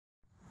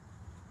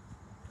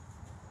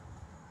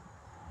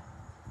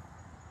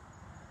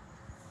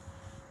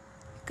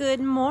Good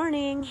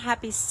morning.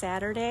 Happy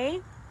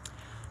Saturday.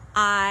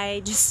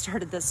 I just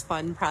started this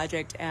fun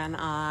project and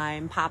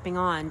I'm popping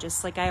on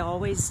just like I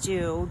always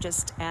do,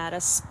 just at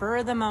a spur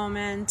of the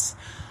moment,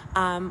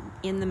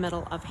 in the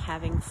middle of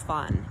having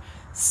fun.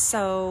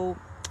 So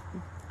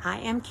I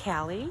am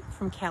Callie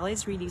from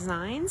Callie's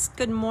Redesigns.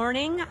 Good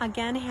morning.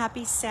 Again,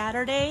 happy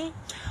Saturday.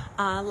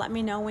 Let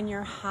me know when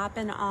you're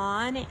hopping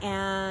on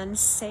and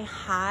say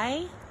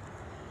hi.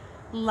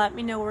 Let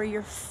me know where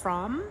you're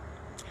from.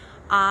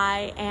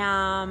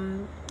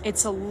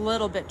 It's a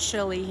little bit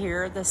chilly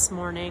here this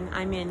morning.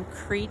 I'm in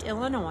Crete,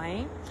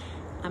 Illinois.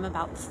 I'm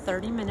about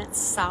 30 minutes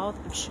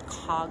south of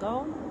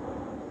Chicago.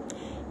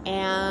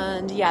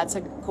 And yeah, it's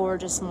a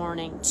gorgeous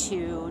morning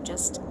to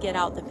just get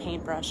out the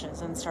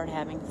paintbrushes and start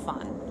having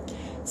fun.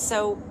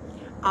 So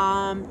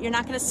you're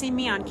not going to see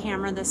me on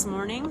camera this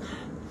morning.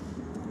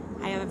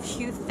 I have a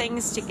few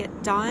things to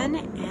get done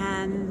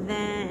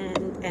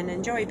and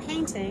enjoy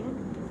painting.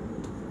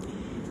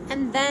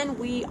 And then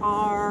we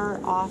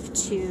are off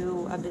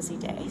to a busy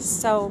day.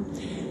 So,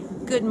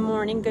 good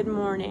morning, good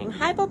morning.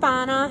 Hi,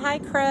 Bobana. Hi,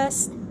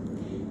 Chris.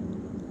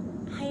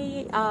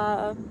 Hi,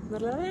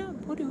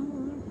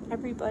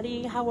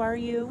 everybody. How are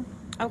you?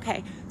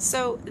 Okay,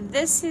 so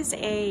this is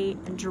a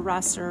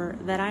dresser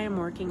that I am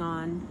working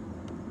on.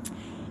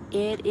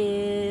 It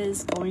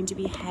is going to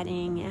be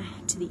heading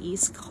to the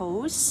East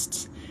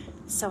Coast,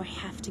 so I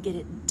have to get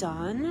it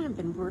done. I've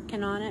been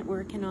working on it,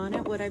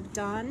 what I've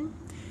done.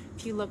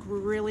 If you look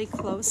really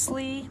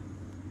closely,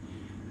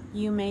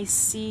 you may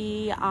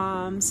see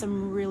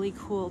some really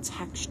cool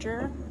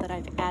texture that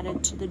I've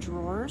added to the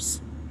drawers.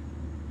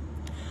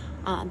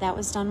 That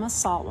was done with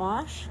salt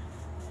wash.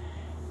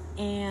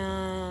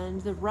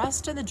 And the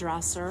rest of the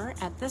dresser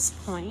at this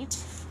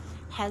point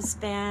has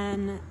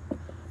been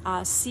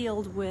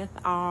sealed with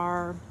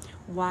our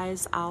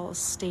Wise Owl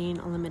Stain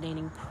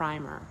Eliminating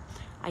Primer.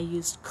 I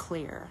used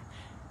clear.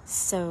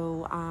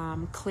 So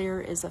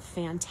clear is a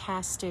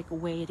fantastic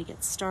way to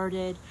get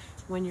started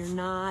when you're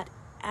not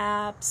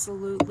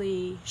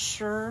absolutely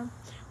sure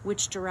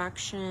which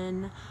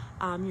direction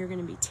you're going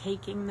to be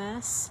taking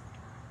this.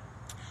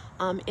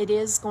 It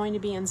is going to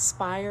be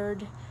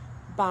inspired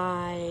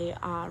by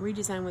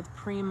Redesign with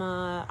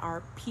Prima,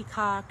 our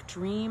Peacock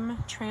Dream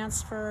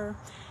transfer,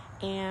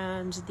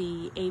 and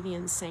the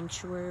Avian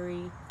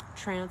Sanctuary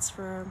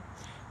transfer.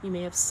 You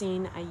may have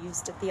seen I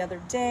used it the other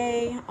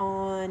day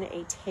on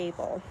a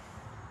table.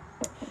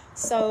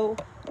 So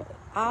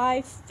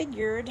I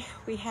figured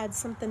we had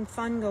something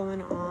fun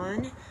going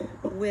on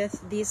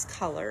with these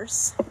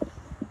colors.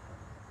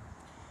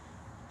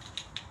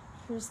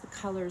 Here's the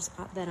colors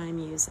that I'm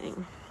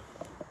using.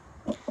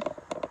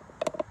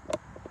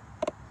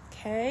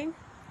 Okay,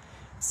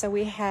 so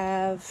we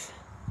have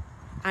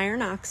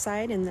iron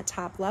oxide in the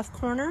top left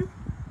corner.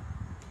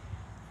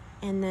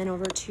 And then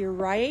over to your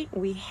right,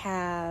 we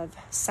have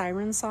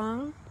Siren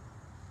Song.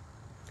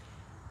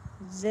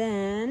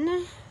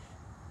 Then,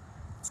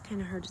 it's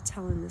kind of hard to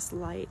tell in this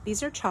light.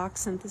 These are chalk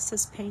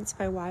synthesis paints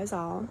by Wise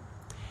Owl.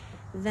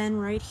 Then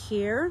right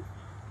here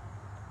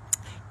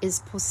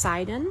is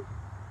Poseidon.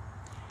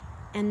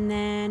 And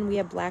then we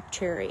have Black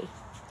Cherry.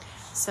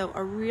 So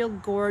a real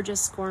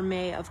gorgeous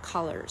gourmet of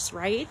colors,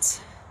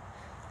 right?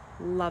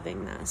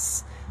 Loving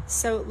this.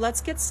 So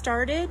let's get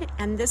started,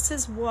 and this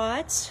is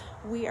what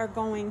we are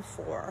going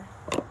for.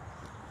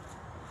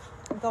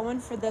 I'm going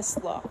for this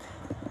look.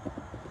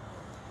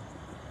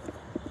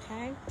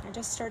 Okay, I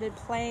just started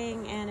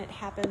playing and it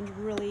happened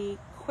really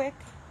quick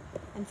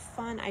and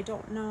fun. I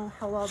don't know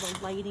how well the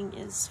lighting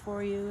is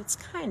for you.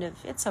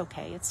 It's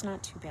okay, it's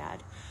not too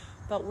bad.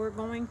 But we're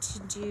going to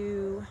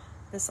do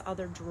this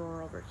other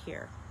drawer over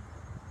here.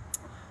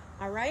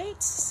 All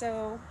right,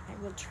 so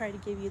I will try to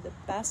give you the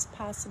best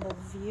possible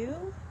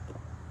view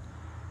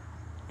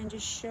and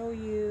just show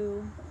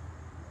you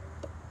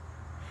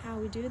how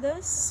we do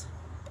this.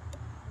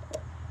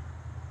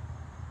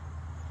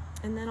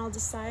 And then I'll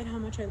decide how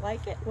much I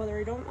like it, whether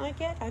I don't like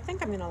it. I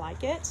think I'm gonna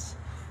like it.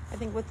 I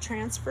think with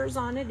transfers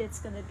on it, it's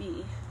gonna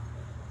be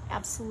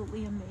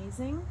absolutely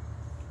amazing.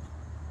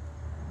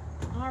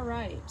 All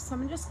right, so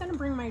I'm just gonna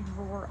bring my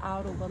drawer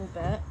out a little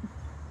bit.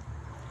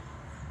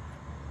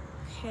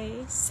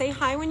 Okay, say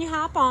hi when you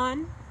hop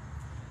on.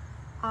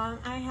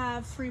 I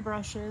have 3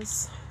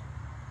 brushes.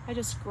 I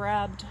just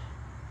grabbed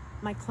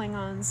my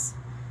Klingons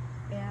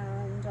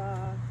and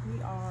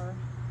we are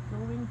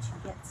going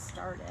to get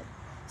started.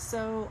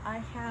 So I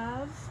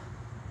have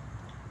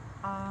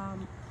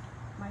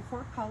my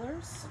 4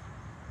 colors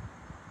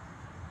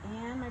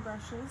and my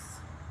brushes.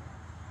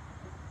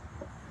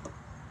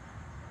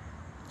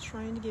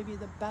 Trying to give you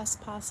the best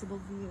possible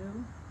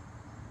view.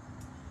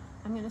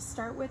 I'm going to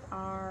start with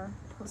our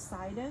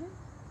Poseidon,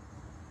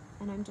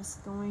 and I'm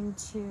just going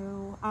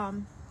to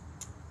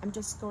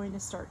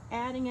start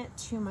adding it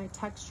to my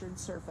textured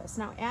surface.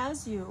 Now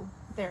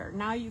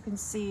now you can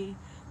see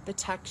the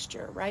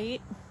texture,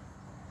 right?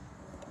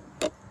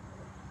 There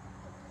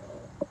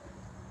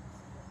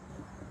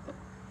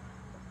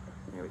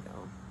we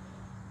go.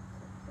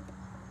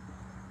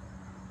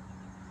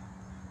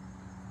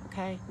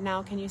 Okay,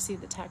 now can you see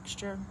the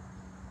texture?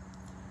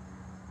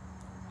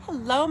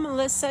 Hello,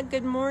 Melissa.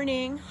 Good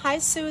morning. Hi,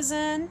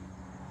 Susan.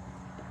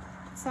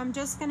 So I'm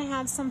just going to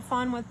have some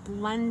fun with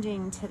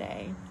blending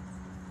today.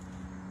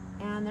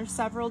 And there's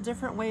several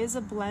different ways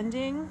of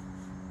blending.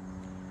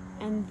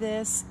 And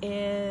this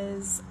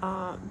is,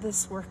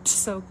 this worked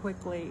so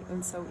quickly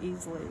and so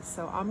easily.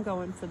 So I'm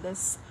going for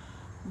this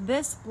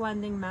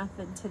blending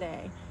method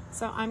today.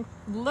 So I'm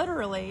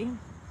literally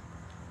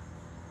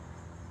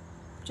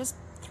just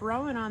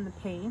throwing on the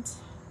paint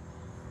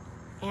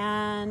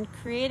and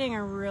creating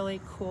a really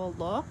cool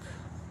look.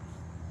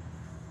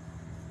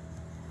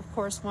 Of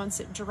course, once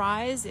it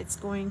dries, it's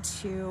going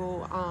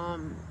to,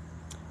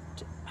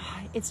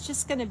 it's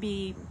just going to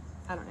be,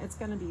 I don't know, it's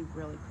going to be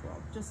really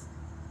cool. Just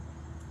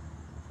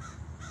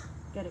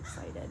get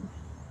excited.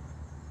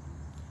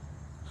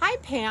 Hi,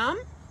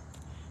 Pam.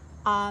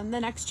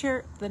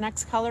 The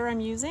next color I'm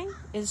using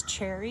is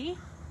cherry,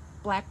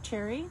 black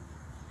cherry.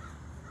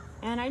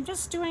 And I'm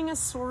just doing a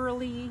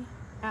swirly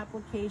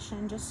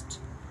application, just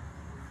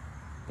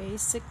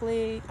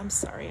basically, I'm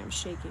sorry, I'm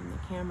shaking the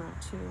camera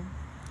too.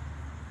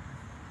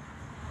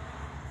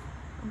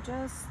 I'm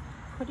just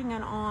putting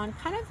it on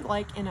kind of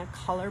like in a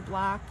color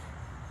block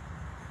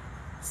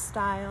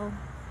style.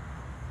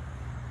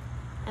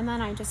 And then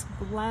I just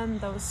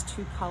blend those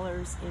two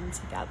colors in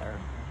together.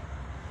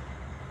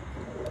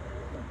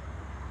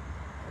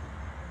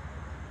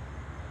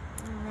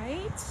 All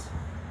right,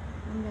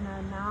 I'm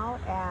gonna now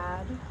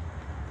add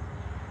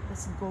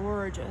this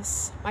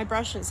gorgeous, my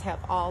brushes have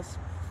all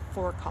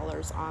 4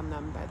 colors on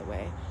them, by the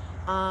way.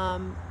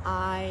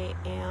 I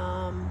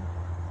am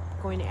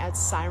going to add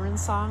Siren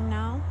Song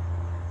now.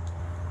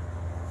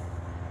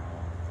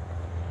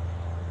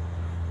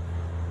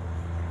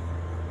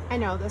 I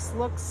know this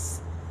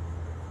looks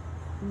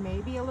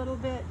maybe a little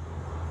bit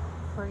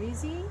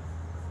crazy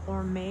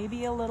or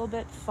maybe a little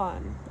bit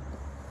fun.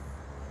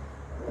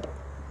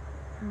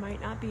 It might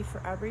not be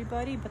for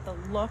everybody, but the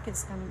look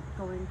is going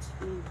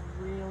to be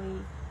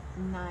really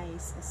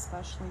nice,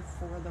 especially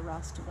for the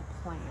rest of the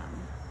plan.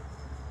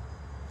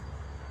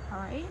 All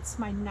right,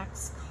 my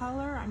next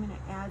color, I'm going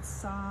to add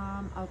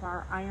some of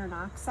our iron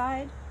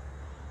oxide.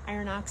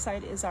 Iron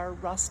oxide is our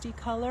rusty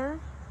color.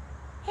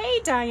 Hey,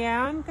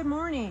 Diane, good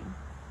morning.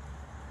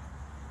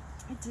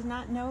 I did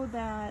not know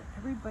that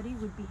everybody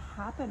would be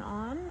hopping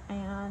on,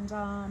 and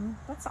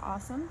that's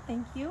awesome.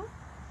 Thank you.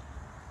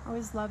 I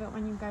always love it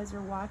when you guys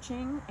are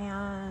watching,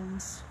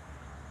 and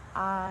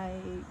I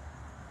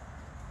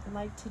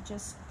like to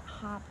just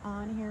hop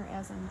on here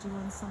as I'm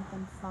doing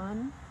something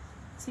fun.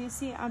 So you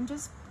see, I'm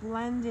just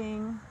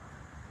blending.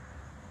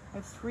 I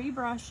have 3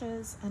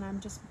 brushes, and I'm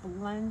just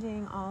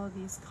blending all of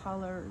these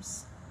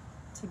colors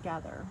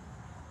together.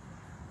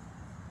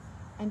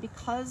 And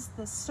because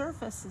the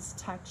surface is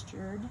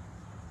textured,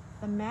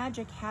 the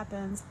magic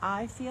happens,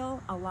 I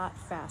feel, a lot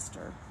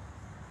faster.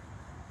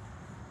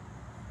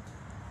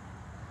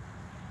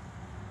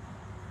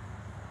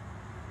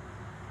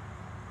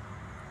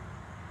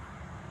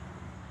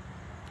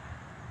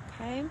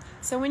 Okay,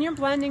 so when you're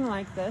blending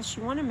like this,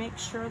 you want to make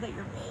sure that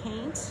your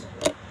paint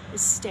is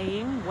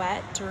staying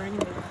wet during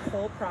the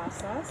whole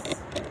process.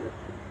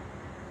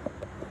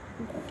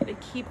 I'm going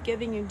to keep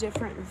giving you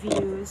different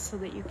views so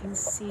that you can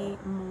see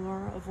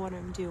more of what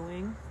I'm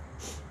doing.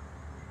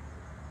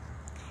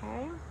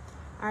 Okay,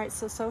 all right,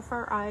 so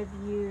far I've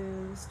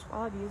used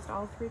all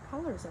 3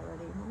 colors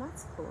already. Well,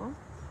 that's cool.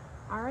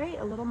 All right,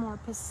 a little more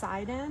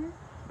Poseidon.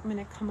 I'm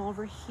going to come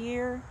over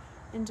here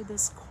into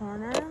this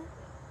corner.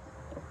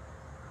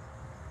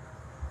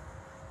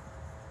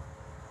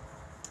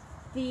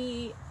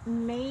 The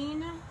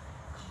main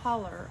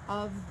color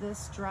of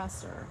this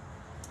dresser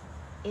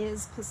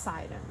is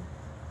Poseidon.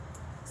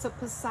 So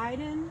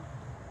Poseidon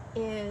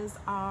is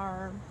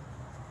our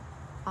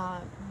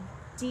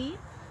deep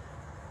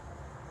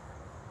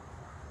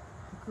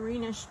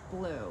greenish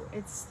blue.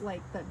 It's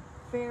like the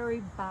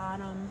very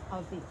bottom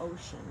of the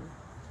ocean.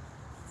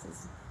 It's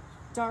as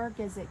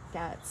dark as it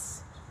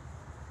gets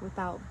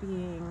without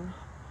being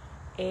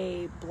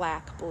a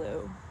black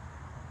blue.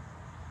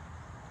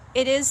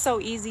 It is so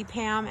easy,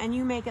 Pam, and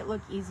you make it look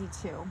easy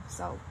too.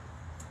 So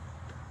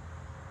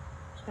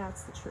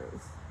that's the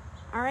truth.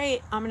 All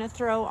right, I'm gonna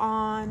throw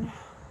on,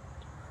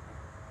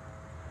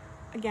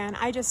 again,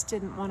 I just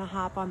didn't want to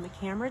hop on the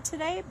camera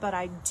today, but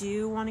I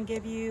do want to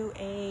give you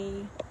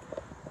a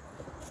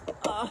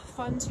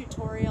fun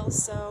tutorial.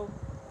 So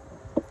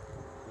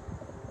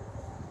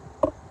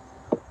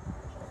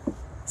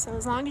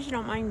as long as you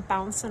don't mind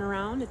bouncing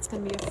around, it's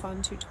gonna be a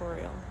fun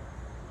tutorial.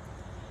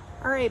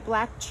 All right,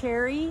 black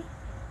cherry.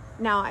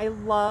 Now, I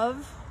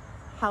love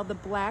how the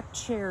black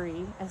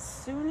cherry, as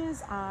soon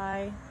as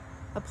I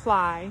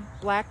apply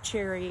black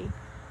cherry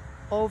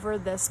over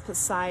this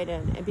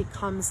Poseidon, it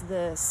becomes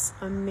this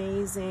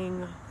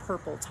amazing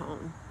purple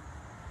tone.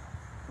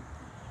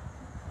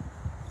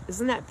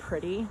 Isn't that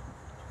pretty?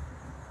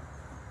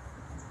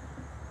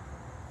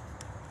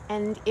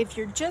 And if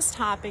you're just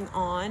hopping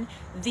on,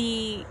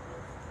 the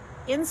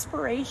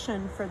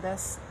inspiration for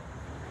this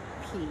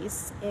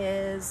piece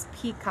is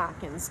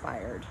Peacock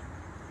inspired.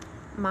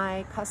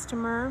 My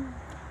customer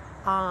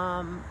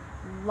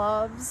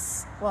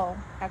loves, well,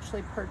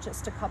 actually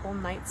purchased a couple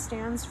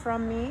nightstands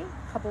from me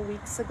a couple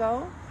weeks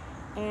ago.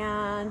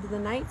 And the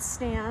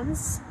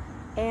nightstands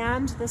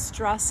and this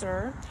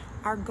dresser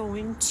are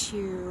going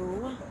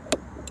to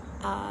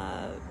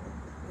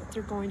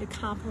they're going to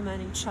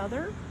complement each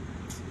other,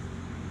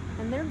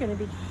 and they're going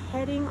to be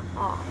heading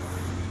off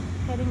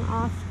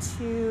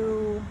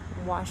to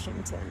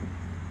Washington.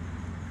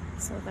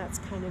 So that's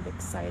kind of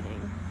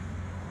exciting.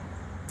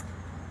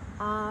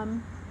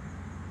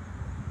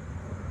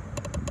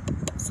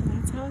 So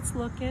that's how it's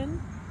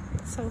looking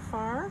so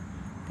far.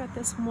 Got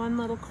this one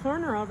little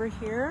corner over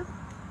here.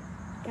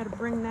 Got to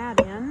bring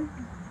that in.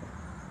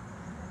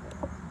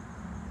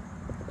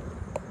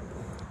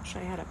 Wish I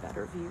had a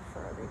better view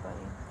for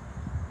everybody.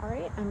 All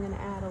right, I'm going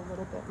to add a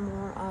little bit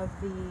more of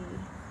the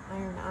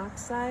iron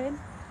oxide,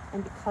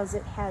 and because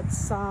it had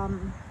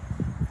some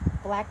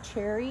black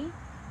cherry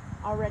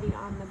already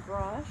on the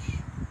brush,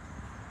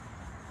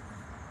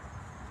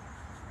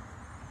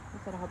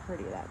 look at how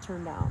pretty that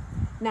turned out.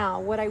 Now,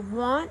 what I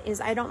want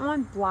is, I don't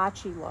want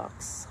blotchy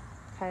looks,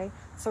 okay?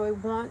 So I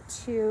want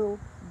to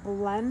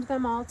blend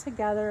them all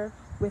together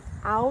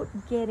without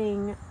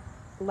getting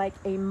like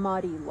a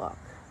muddy look.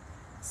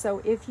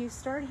 So if you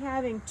start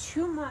having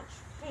too much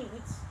paint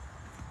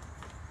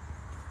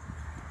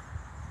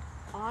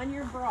on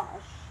your brush,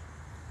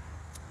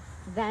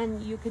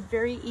 then you could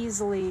very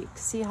easily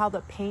see how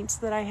the paint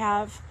that I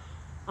have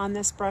on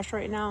this brush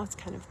right now, it's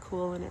kind of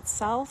cool in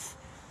itself.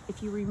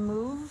 If you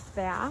remove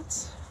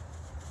that,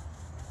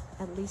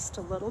 at least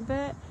a little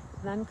bit,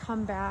 then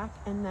come back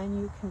and then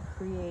you can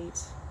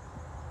create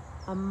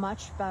a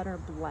much better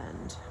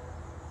blend.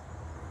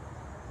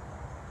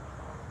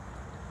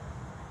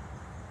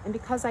 And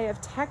because I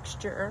have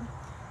texture,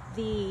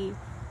 the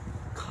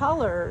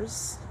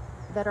colors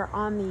that are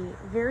on the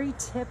very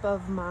tip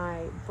of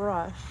my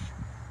brush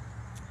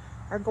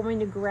are going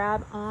to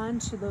grab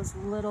onto those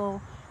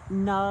little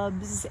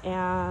nubs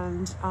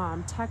and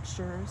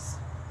textures,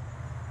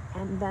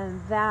 and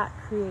then that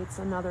creates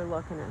another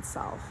look in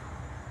itself.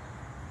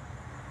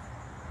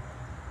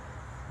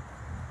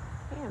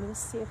 Okay, I'm going to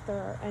see if there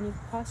are any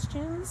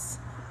questions.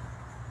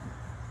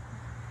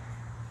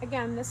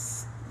 Again,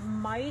 this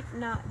might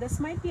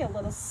be a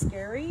little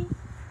scary,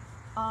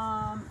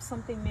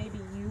 something maybe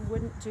you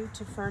wouldn't do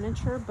to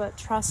furniture, but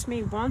trust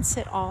me, once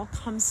it all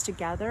comes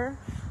together,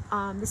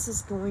 this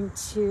is going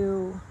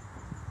to,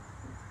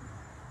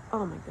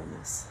 oh my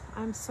goodness,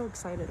 I'm so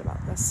excited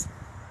about this.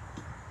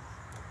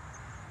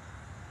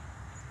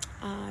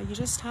 You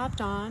just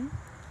hopped on.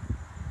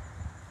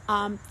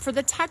 For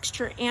the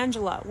texture,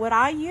 Angela, what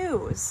I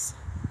use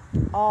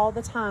all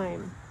the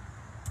time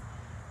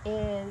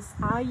is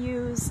I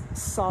use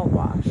salt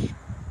wash.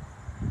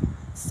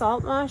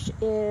 Salt wash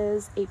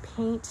is a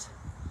paint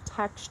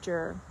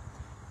texture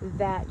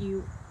that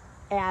you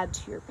add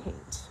to your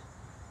paint.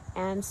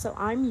 And so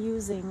I'm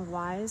using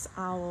Wise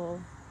Owl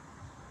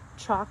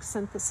chalk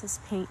synthesis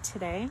paint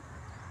today,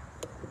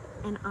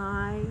 and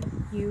I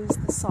use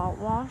the salt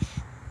wash.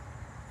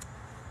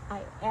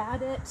 I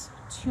add it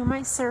to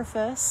my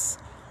surface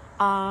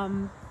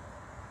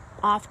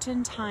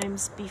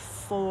oftentimes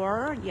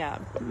before,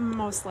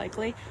 most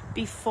likely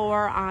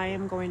before I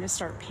am going to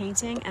start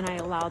painting, and I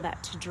allow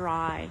that to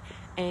dry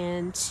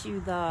and to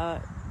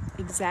the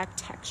exact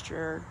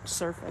texture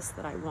surface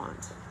that I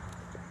want.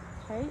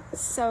 Okay,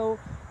 so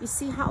you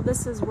see how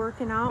this is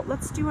working out.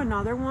 Let's do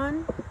another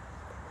one.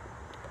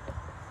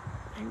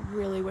 I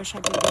really wish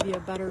I could give you a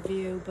better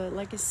view, but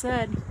like I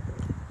said,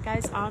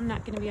 guys, I'm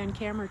not going to be on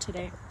camera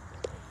today.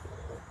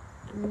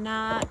 I'm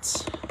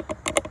not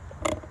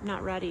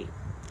ready.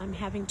 I'm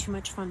having too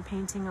much fun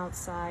painting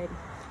outside,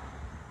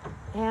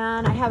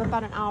 and I have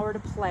about an hour to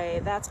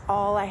play. That's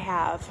all I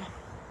have.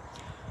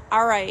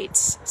 All right,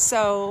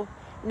 so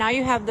now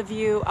you have the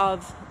view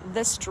of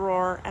this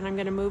drawer, and I'm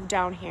going to move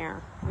down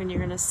here, and you're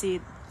going to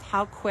see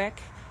how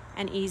quick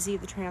and easy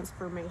the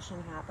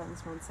transformation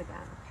happens once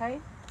again,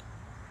 okay?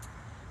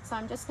 So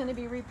I'm just going to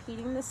be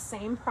repeating the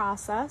same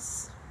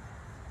process.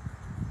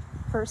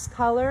 First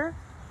color,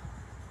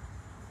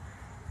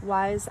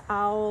 Wise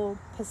Owl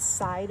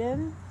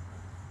Poseidon.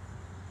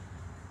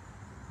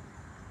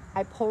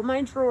 I pull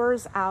my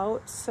drawers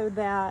out so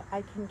that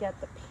I can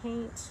get the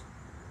paint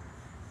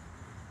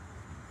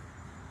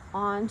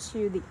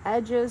onto the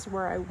edges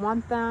where I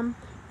want them.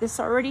 This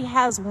already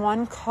has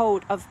one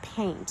coat of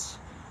paint.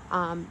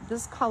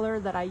 This color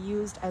that I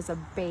used as a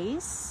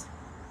base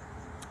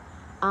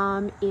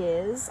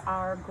is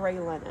our gray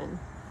linen.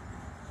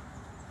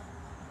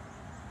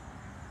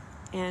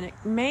 And it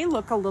may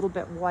look a little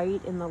bit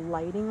white in the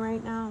lighting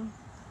right now.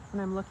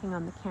 When I'm looking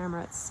on the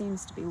camera, it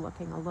seems to be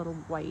looking a little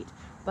white,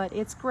 but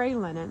it's gray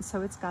linen,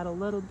 so it's got a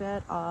little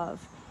bit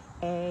of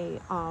a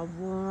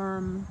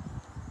warm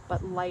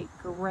but light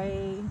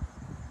gray.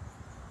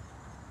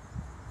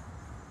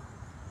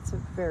 It's a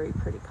very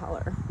pretty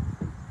color.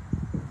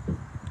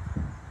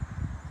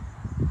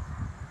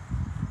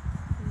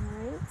 All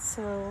right,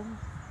 so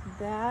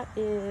that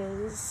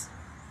is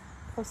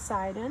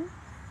Poseidon.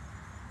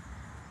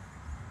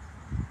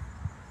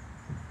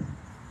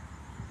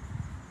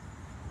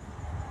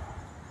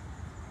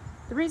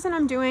 The reason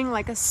I'm doing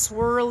like a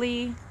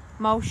swirly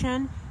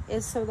motion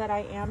is so that I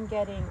am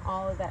getting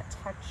all of that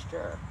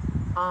texture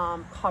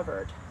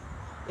covered.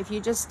 If you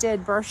just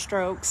did brush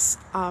strokes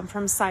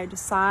from side to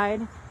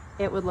side,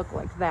 it would look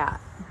like that.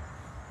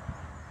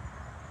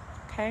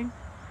 Okay,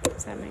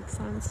 does that make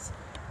sense?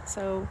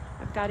 So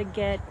I've got to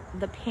get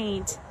the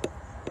paint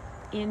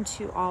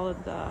into all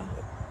of the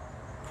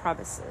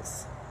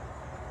crevices.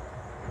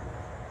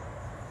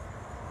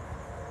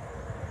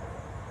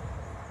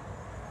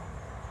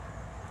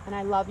 And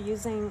I love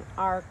using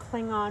our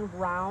Klingon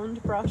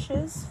round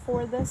brushes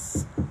for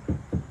this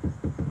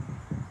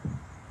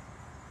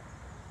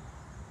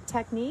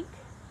technique.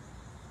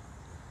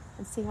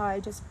 And see how I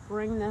just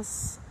bring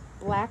this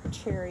black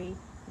cherry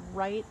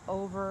right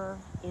over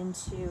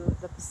into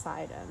the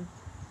Poseidon.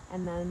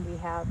 And then we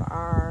have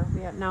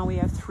now we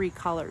have 3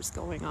 colors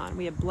going on.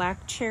 We have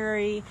black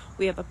cherry,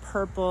 we have a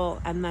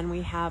purple, and then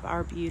we have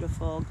our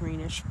beautiful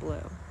greenish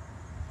blue.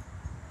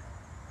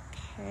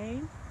 Okay.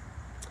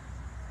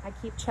 I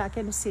keep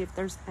checking to see if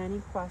there's any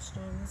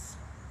questions.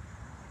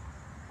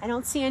 I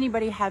don't see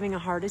anybody having a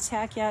heart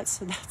attack yet,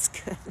 so that's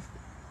good.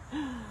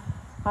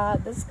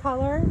 This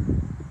color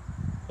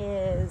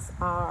is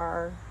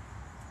our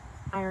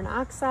iron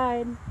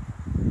oxide.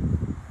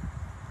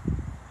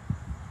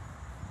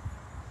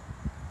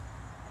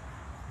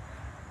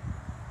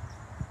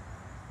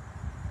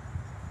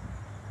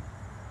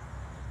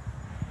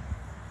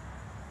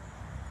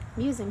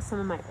 I'm using some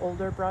of my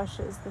older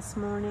brushes this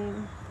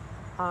morning.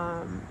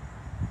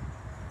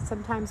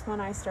 Sometimes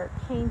when I start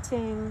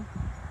painting,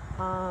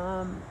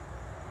 well,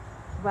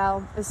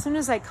 as soon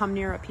as I come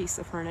near a piece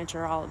of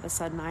furniture, all of a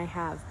sudden I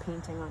have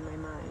painting on my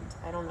mind.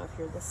 I don't know if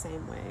you're the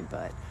same way,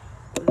 but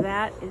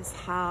that is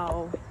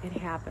how it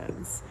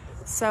happens.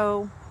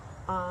 So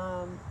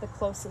the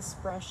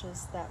closest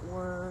brushes that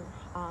were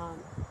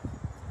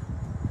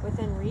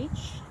within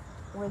reach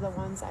were the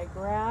ones I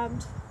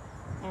grabbed,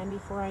 and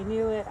before I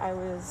knew it, I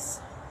was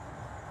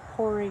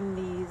pouring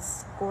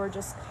these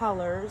gorgeous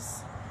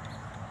colors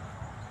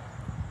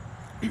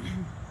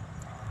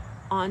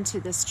onto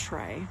this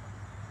tray.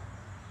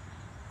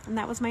 And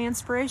that was my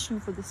inspiration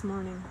for this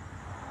morning.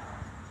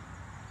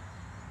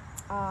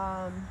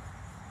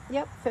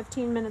 Yep,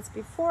 15 minutes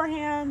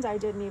beforehand, I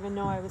didn't even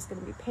know I was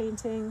going to be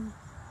painting.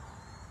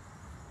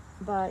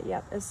 But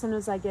yep, as soon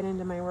as I get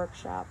into my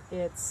workshop,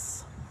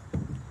 it's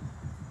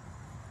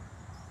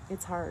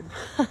hard.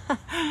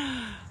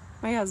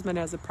 My husband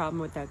has a problem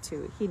with that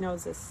too. He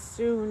knows as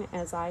soon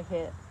as I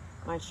hit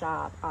my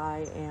shop,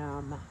 I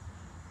am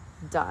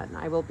done.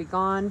 I will be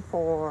gone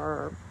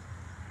for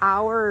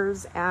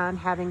hours and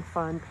having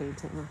fun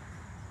painting.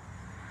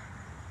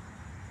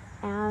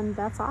 And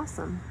that's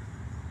awesome.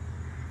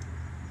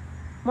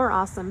 More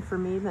awesome for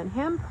me than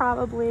him,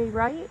 probably,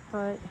 right?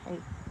 But hey,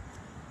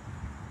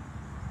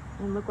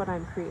 and look what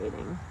I'm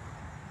creating.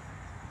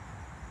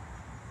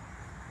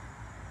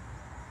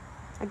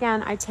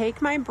 Again, I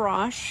take my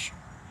brush.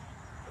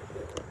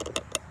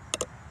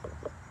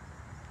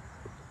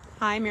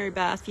 Hi, Mary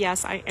Beth.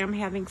 Yes, I am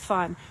having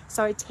fun.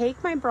 So I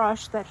take my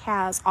brush that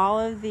has all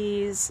of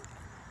these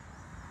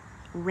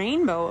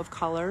rainbow of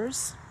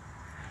colors,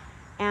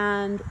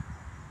 and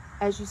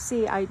as you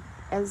see, I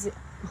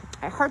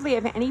hardly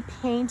have any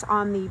paint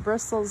on the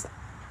bristles,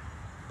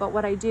 but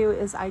what I do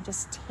is I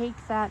just take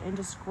that and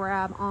just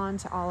grab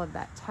onto all of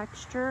that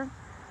texture,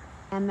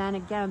 and then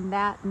again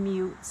that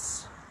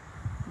mutes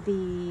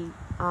the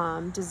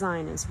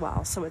design as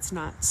well, so it's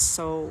not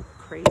so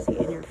crazy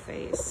in your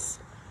face.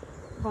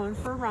 Going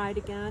for a ride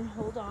again.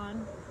 Hold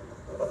on.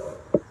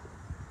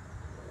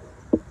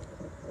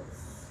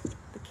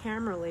 The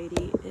camera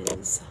lady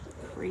is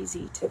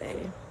crazy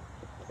today.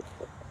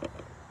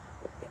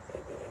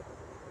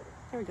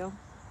 There we go.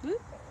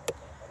 Whoop.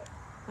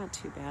 Not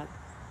too bad.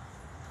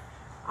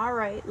 All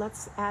right,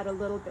 let's add a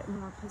little bit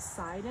more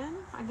Poseidon.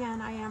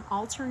 Again, I am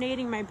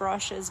alternating my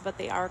brushes, but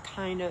they are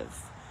kind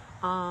of,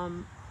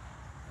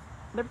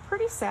 they're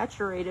pretty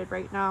saturated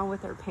right now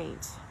with their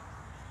paint.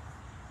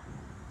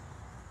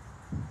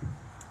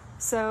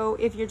 So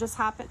if you're just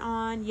hopping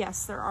on,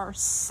 yes, there are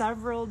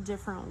several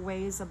different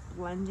ways of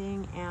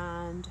blending,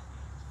 and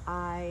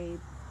I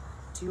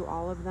do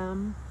all of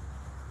them.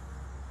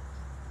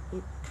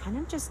 It kind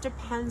of just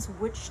depends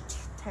which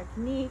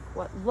technique,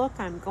 what look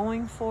I'm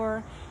going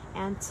for.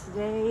 And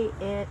today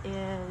it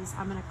is,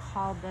 I'm going to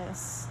call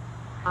this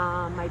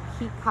my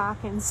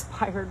Peacock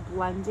inspired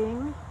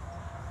blending.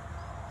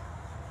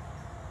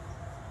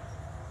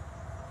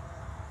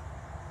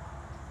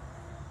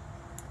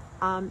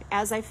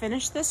 As I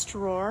finish this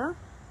drawer,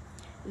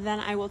 then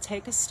I will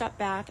take a step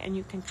back and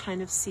you can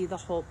kind of see the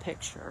whole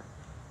picture.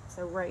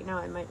 So right now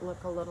it might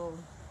look a little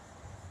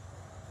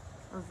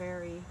or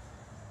very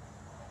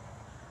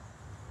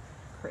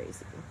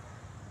crazy.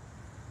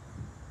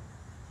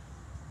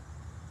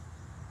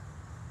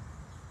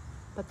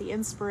 But the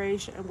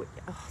inspiration,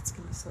 oh, it's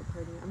gonna be so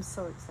pretty. I'm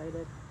so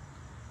excited.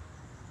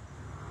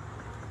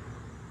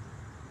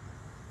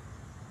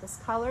 This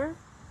color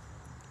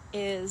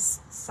is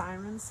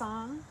Siren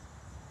Song.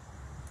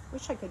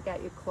 Wish I could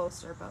get you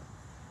closer, but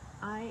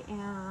I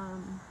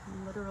am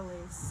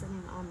literally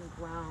sitting on the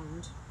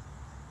ground,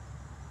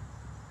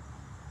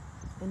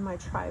 and my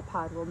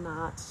tripod will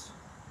not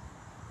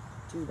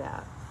do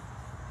that.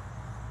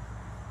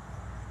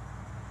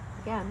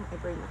 Again, I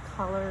bring the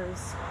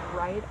colors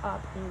right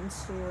up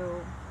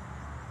into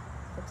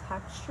the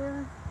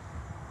texture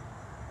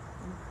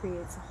and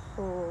creates a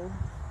whole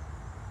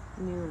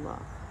new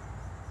look.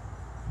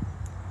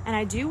 And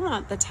I do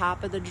want the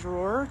top of the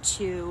drawer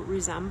to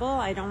resemble.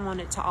 I don't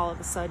want it to all of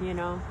a sudden, you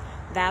know,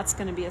 that's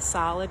going to be a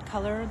solid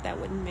color. That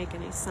wouldn't make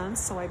any sense.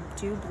 So I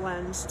do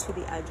blend to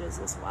the edges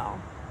as well.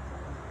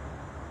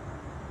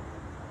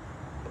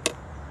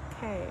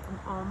 Okay, I'm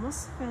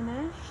almost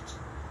finished.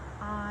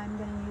 I'm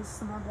going to use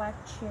some more black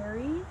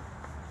cherry.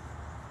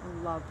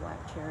 I love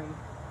black cherry.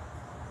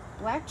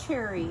 Black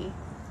cherry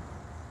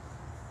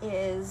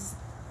is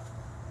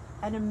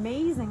an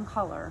amazing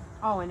color.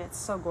 Oh, and it's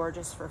so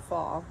gorgeous for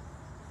fall.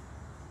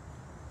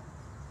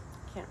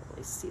 Can't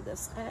really see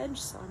this edge,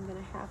 so I'm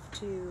going to have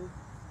to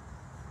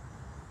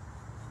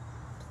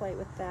play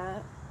with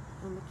that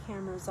when the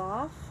camera's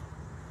off.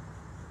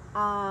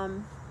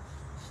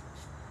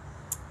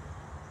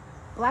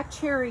 Black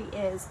cherry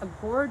is a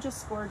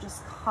gorgeous,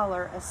 gorgeous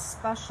color,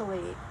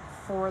 especially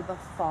for the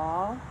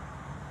fall.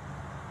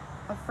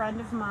 A friend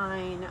of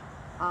mine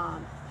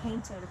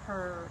painted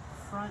her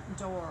front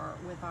door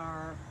with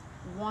our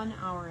 1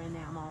 hour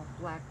enamel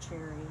black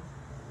cherry,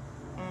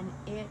 and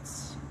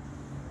it's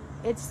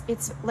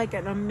like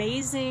an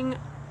amazing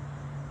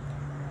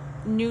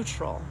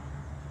neutral.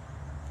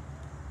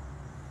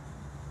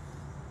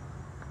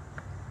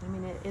 I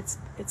mean,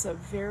 it's a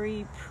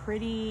very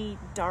pretty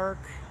dark,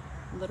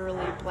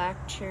 literally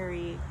black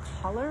cherry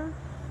color,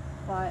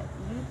 but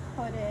you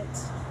put it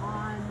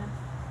on,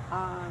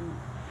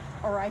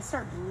 or I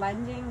start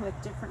blending with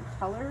different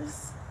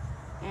colors,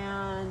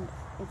 and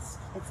it's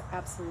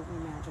absolutely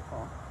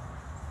magical.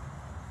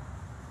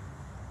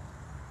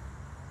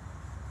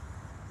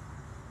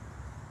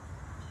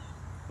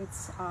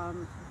 It's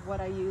what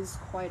I use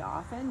quite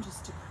often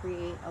just to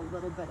create a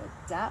little bit of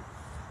depth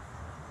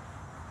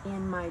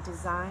in my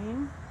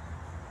design.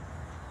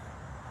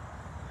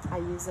 I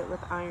use it with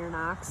iron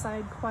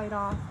oxide quite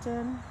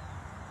often.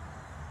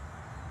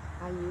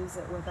 I use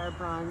it with our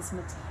bronze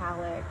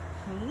metallic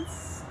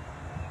paints.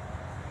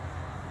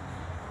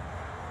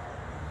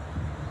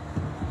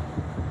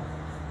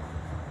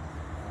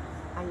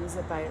 I use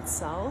it by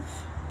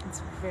itself. It's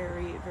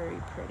very,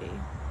 very pretty.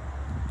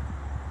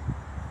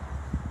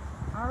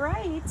 All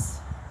right.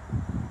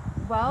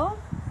 Well,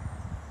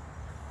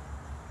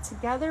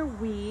 together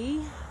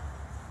we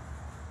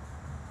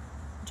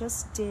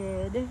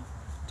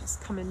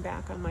just coming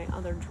back on my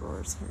other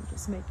drawers here,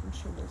 just making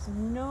sure there's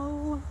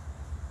no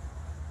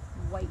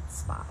white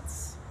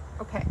spots.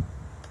 Okay,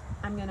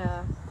 I'm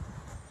gonna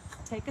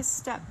take a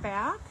step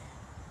back.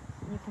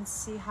 You can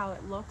see how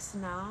it looks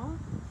now.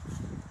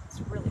 It's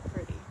really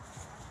pretty.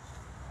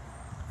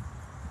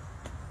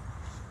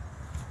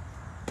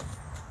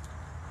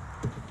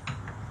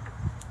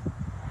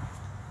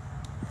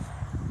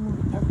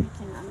 Move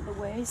everything out of the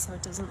way so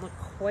it doesn't look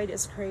quite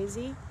as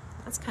crazy.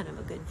 That's kind of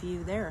a good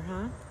view there,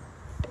 huh?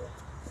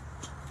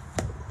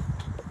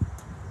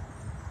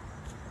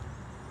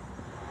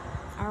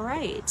 All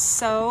right,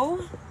 so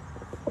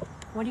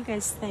what do you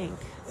guys think?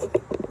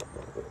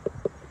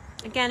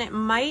 Again, it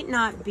might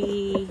not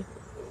be,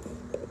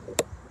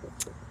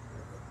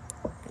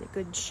 got a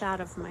good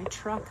shot of my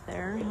truck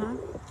there, huh?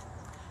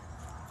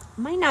 It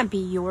might not be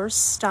your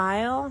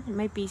style. It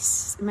might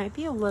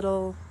be a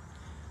little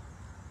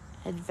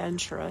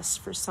adventurous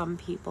for some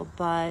people,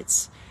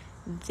 but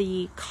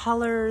the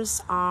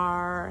colors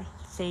are,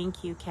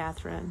 thank you,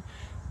 Catherine.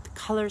 The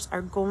colors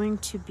are going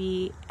to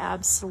be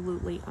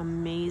absolutely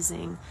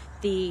amazing.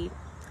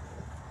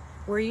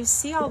 Where you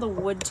see all the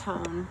wood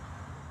tone,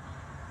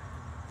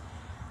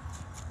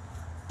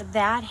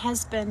 that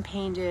has been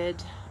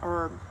painted,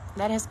 or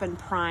that has been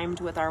primed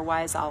with our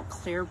Wise Owl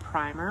Clear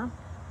Primer.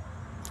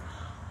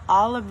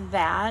 All of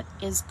that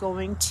is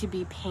going to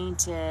be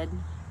painted.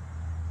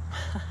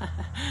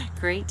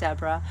 Great,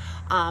 Deborah.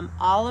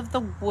 All of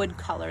the wood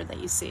color that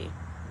you see,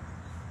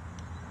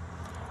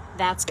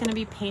 that's going to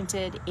be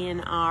painted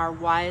in our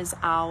Wise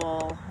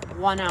Owl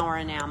 1 hour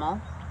enamel,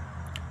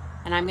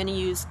 and I'm going to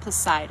use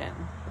Poseidon.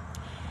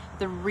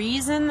 The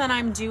reason that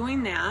I'm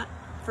doing that,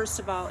 first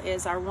of all,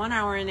 is our 1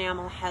 hour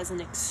enamel has an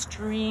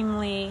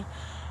extremely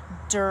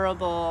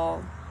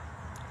durable,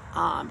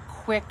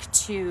 quick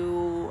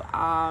to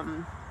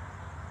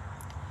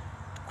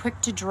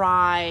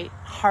dry,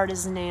 hard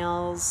as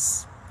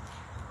nails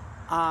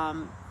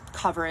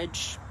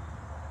coverage.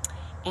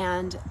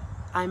 And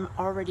I'm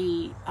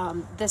already,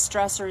 this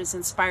dresser is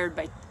inspired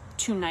by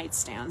 2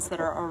 nightstands that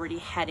are already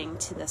heading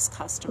to this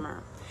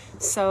customer.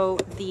 So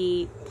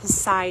the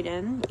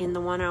Poseidon in the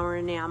 1 hour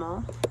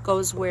enamel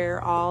goes where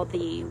all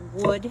the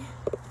wood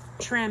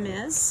trim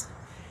is,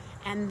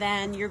 and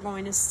then you're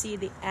going to see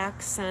the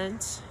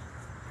accent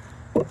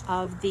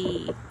of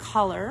the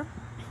color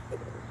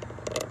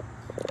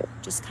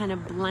just kind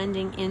of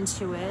blending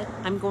into it.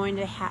 I'm going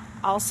to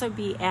also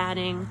be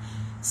adding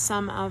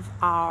some of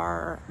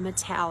our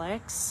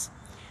metallics.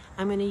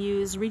 I'm going to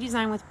use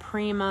Redesign with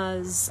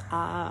Prima's,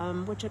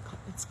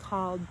 it's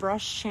called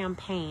Brush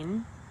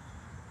Champagne.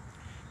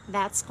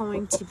 That's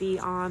going to be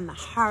on the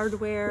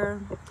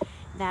hardware.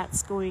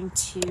 That's going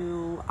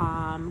to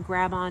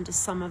grab onto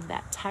some of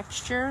that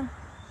texture.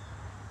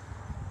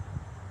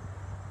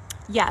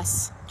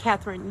 Yes,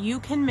 Catherine, you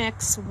can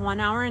mix 1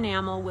 hour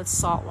enamel with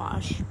salt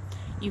wash.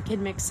 You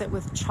can mix it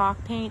with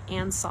chalk paint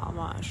and salt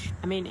wash.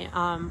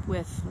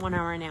 With 1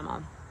 hour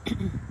enamel.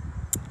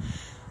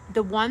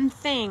 The one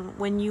thing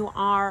when you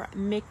are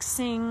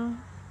mixing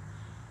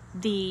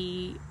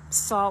the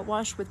salt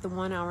wash with the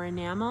 1 hour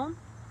enamel,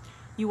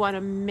 you want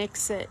to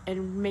mix it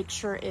and make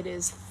sure it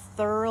is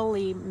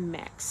thoroughly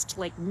mixed.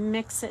 Like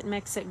mix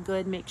it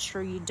good. Make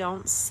sure you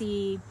don't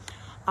see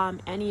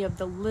any of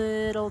the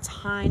little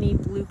tiny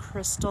blue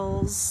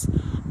crystals.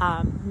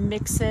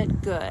 Mix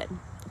it good,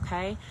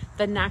 okay?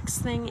 The next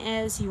thing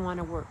is you want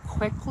to work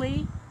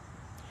quickly,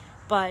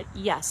 but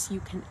yes,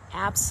 you can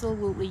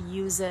absolutely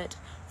use it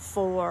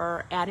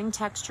for adding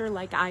texture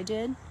like I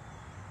did,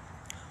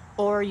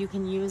 or you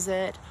can use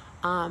it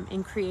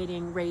in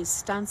creating raised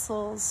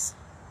stencils,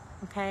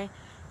 okay?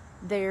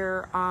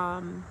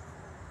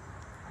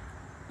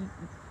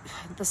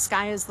 The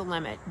sky is the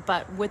limit,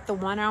 but with the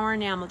 1 hour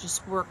enamel,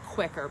 just work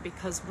quicker,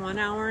 because 1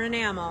 hour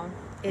enamel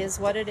is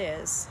what it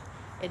is.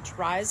 It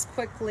dries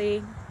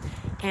quickly,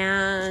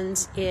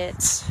 and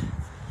it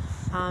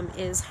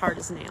is hard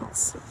as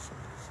nails.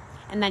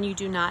 And then you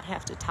do not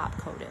have to top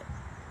coat it.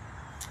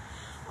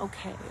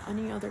 Okay,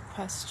 any other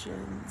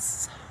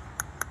questions?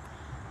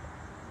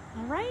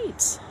 All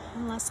right,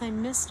 unless I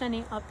missed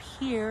any up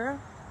here.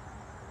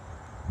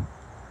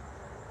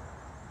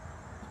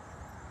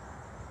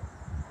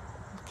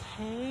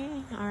 Okay,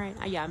 all right.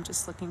 Yeah, I'm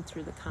just looking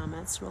through the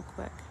comments real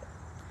quick.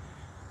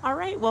 All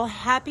right, well,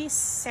 happy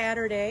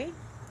Saturday.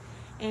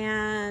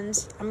 And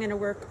I'm going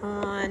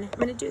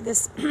to do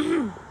this,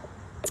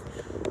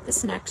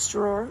 this next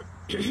drawer.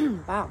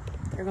 Wow,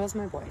 there goes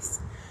my voice.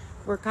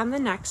 Work on the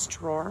next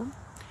drawer,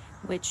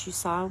 which you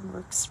saw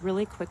works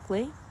really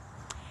quickly.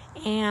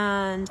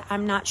 And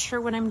I'm not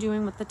sure what I'm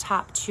doing with the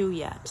top two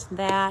yet.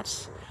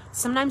 That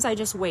sometimes I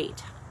just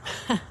wait.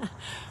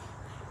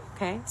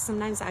 Okay,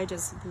 sometimes I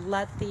just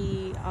let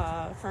the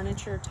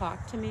furniture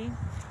talk to me,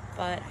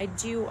 but I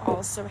do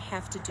also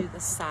have to do the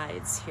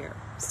sides here.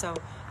 So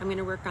I'm going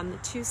to work on the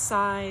two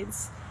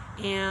sides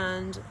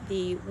and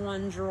the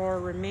one drawer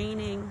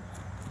remaining,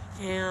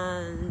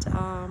 and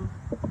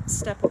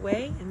step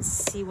away and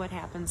see what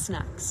happens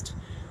next.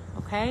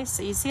 Okay,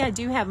 so you see I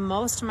do have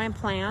most of my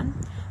plan.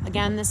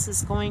 Again, this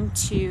is going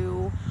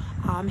to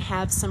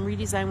have some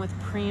Redesign with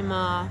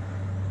Prima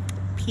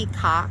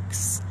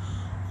peacocks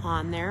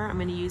on there. I'm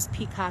going to use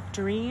Peacock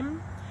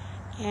Dream,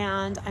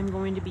 and I'm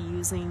going to be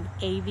using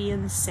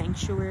Avian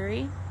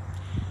Sanctuary,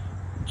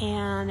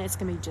 and it's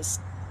going to be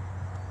just,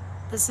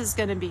 this is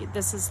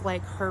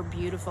like her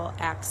beautiful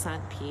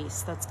accent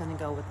piece that's going to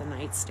go with the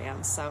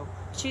nightstand. So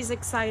she's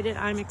excited,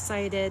 I'm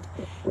excited,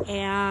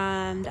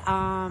 and it's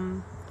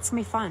going to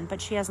be fun, but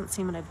she hasn't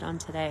seen what I've done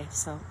today.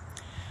 So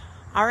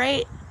all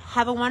right,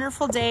 have a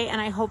wonderful day,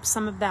 and I hope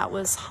some of that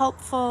was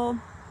helpful.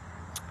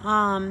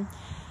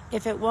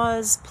 If it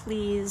was,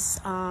 please,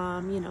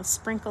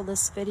 sprinkle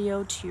this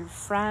video to your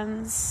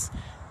friends.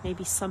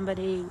 Maybe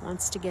somebody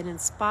wants to get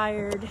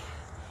inspired.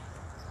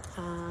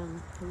 A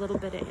little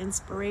bit of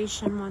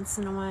inspiration once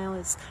in a while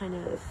is kind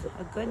of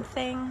a good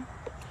thing.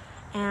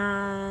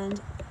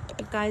 And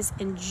you guys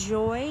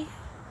enjoy.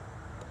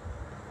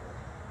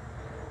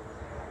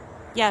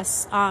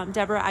 Yes,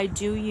 Deborah, I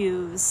do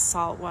use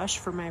salt wash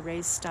for my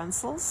raised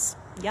stencils.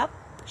 Yep,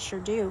 sure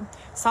do.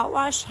 Salt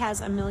wash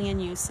has a million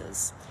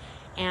uses.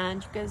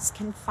 And you guys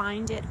can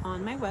find it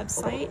on my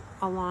website,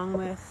 along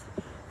with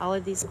all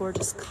of these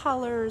gorgeous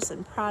colors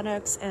and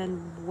products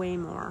and way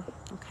more.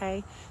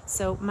 Okay,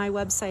 so my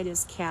website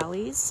is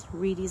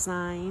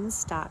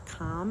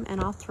calliesredesigns.com,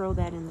 and I'll throw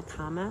that in the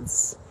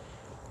comments.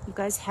 You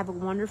guys have a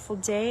wonderful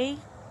day.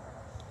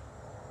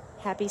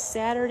 Happy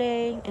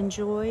Saturday.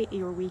 Enjoy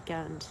your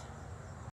weekend.